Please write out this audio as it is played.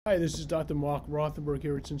Hi, this is Dr. Marc Rothenberg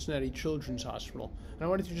here at Cincinnati Children's Hospital. And I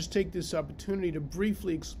wanted to just take this opportunity to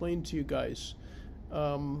briefly explain to you guys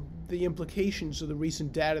the implications of the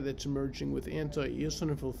recent data that's emerging with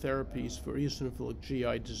anti-eosinophil therapies for eosinophilic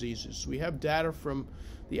GI diseases. We have data from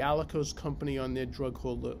the Allakos company on their drug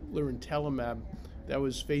called lirentelimab. That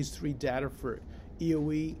was phase 3 data for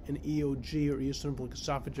EoE and EOG, or eosinophilic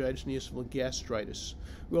esophagitis and eosinophilic gastritis.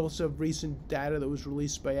 We also have recent data that was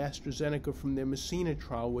released by AstraZeneca from their Messina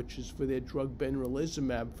trial, which is for their drug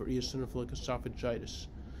benralizumab for eosinophilic esophagitis.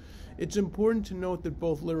 It's important to note that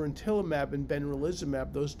both lirentelimab and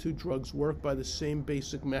benralizumab, those two drugs, work by the same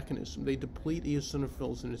basic mechanism. They deplete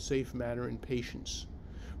eosinophils in a safe manner in patients.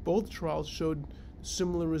 Both trials showed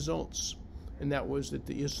similar results, and that was that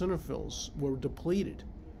the eosinophils were depleted,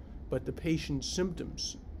 but the patient's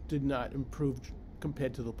symptoms did not improve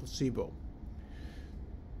compared to the placebo.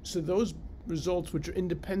 So those results, which are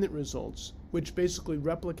independent results, which basically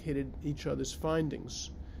replicated each other's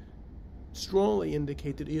findings, strongly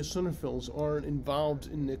indicate that eosinophils aren't involved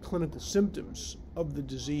in the clinical symptoms of the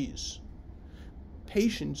disease.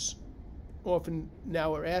 Patients often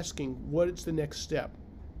now are asking, what is the next step?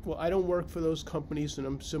 Well, I don't work for those companies, and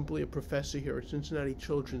I'm simply a professor here at Cincinnati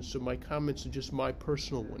Children's, so my comments are just my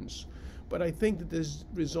personal ones. But I think that these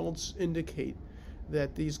results indicate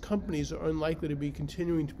that these companies are unlikely to be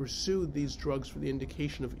continuing to pursue these drugs for the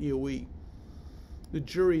indication of EoE. The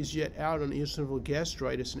jury is yet out on eosinophilic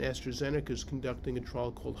gastritis, and AstraZeneca is conducting a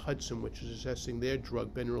trial called Hudson, which is assessing their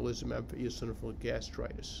drug benralizumab for eosinophilic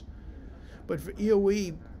gastritis. But for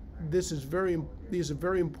EoE, these are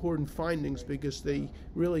very important findings because they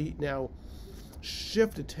really now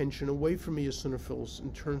shift attention away from eosinophils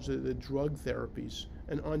in terms of the drug therapies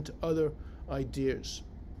and onto other ideas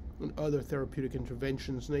and other therapeutic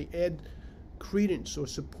interventions. And they add credence or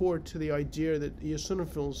support to the idea that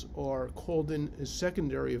eosinophils are called in as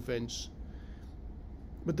secondary events.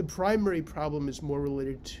 But the primary problem is more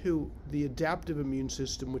related to the adaptive immune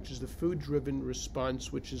system, which is the food-driven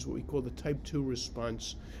response, which is what we call the type 2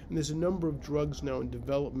 response. And there's a number of drugs now in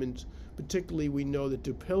development. Particularly, we know that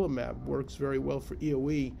dupilumab works very well for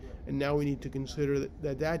EoE, and now we need to consider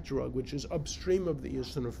that drug, which is upstream of the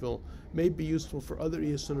eosinophil, may be useful for other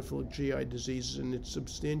eosinophilic GI diseases, and it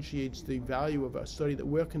substantiates the value of a study that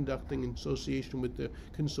we're conducting in association with the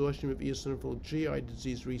Consortium of Eosinophilic GI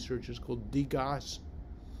Disease Researchers called EGID,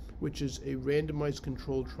 which is a randomized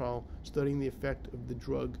controlled trial studying the effect of the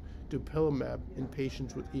drug dupilumab in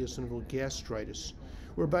patients with eosinophilic gastritis.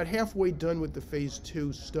 We're about halfway done with the phase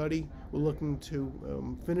 2 study. We're looking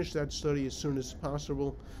to finish that study as soon as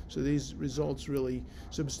possible. So these results really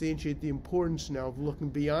substantiate the importance now of looking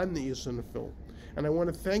beyond the eosinophil. And I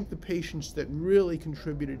want to thank the patients that really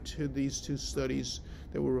contributed to these two studies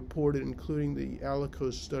that were reported, including the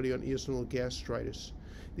Allakos study on eosinophilic gastritis.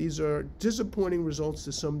 These are disappointing results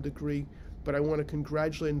to some degree, but I want to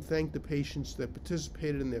congratulate and thank the patients that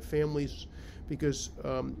participated and their families, because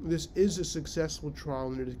this is a successful trial,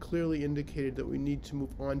 and it has clearly indicated that we need to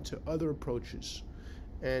move on to other approaches.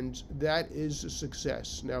 And that is a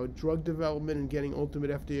success. Now, drug development and getting ultimate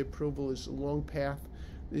FDA approval is a long path.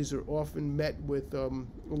 These are often met with a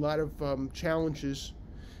lot of challenges.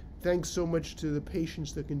 Thanks so much to the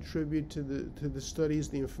patients that contribute to the studies,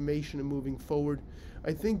 the information, and moving forward.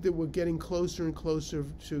 I think that we're getting closer and closer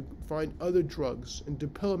to find other drugs, and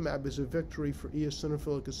dupilumab is a victory for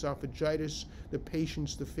eosinophilic esophagitis, the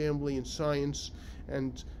patients, the family, and science,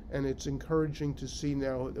 and it's encouraging to see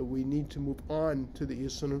now that we need to move on to the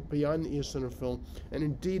beyond the eosinophil, and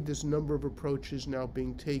indeed there's a number of approaches now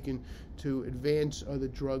being taken to advance other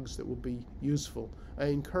drugs that will be useful. I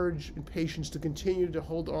encourage patients to continue to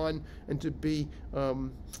hold on and to be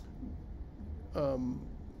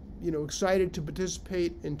excited to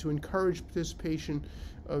participate and to encourage participation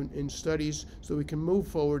in studies so we can move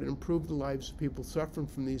forward and improve the lives of people suffering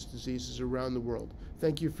from these diseases around the world.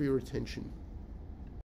 Thank you for your attention.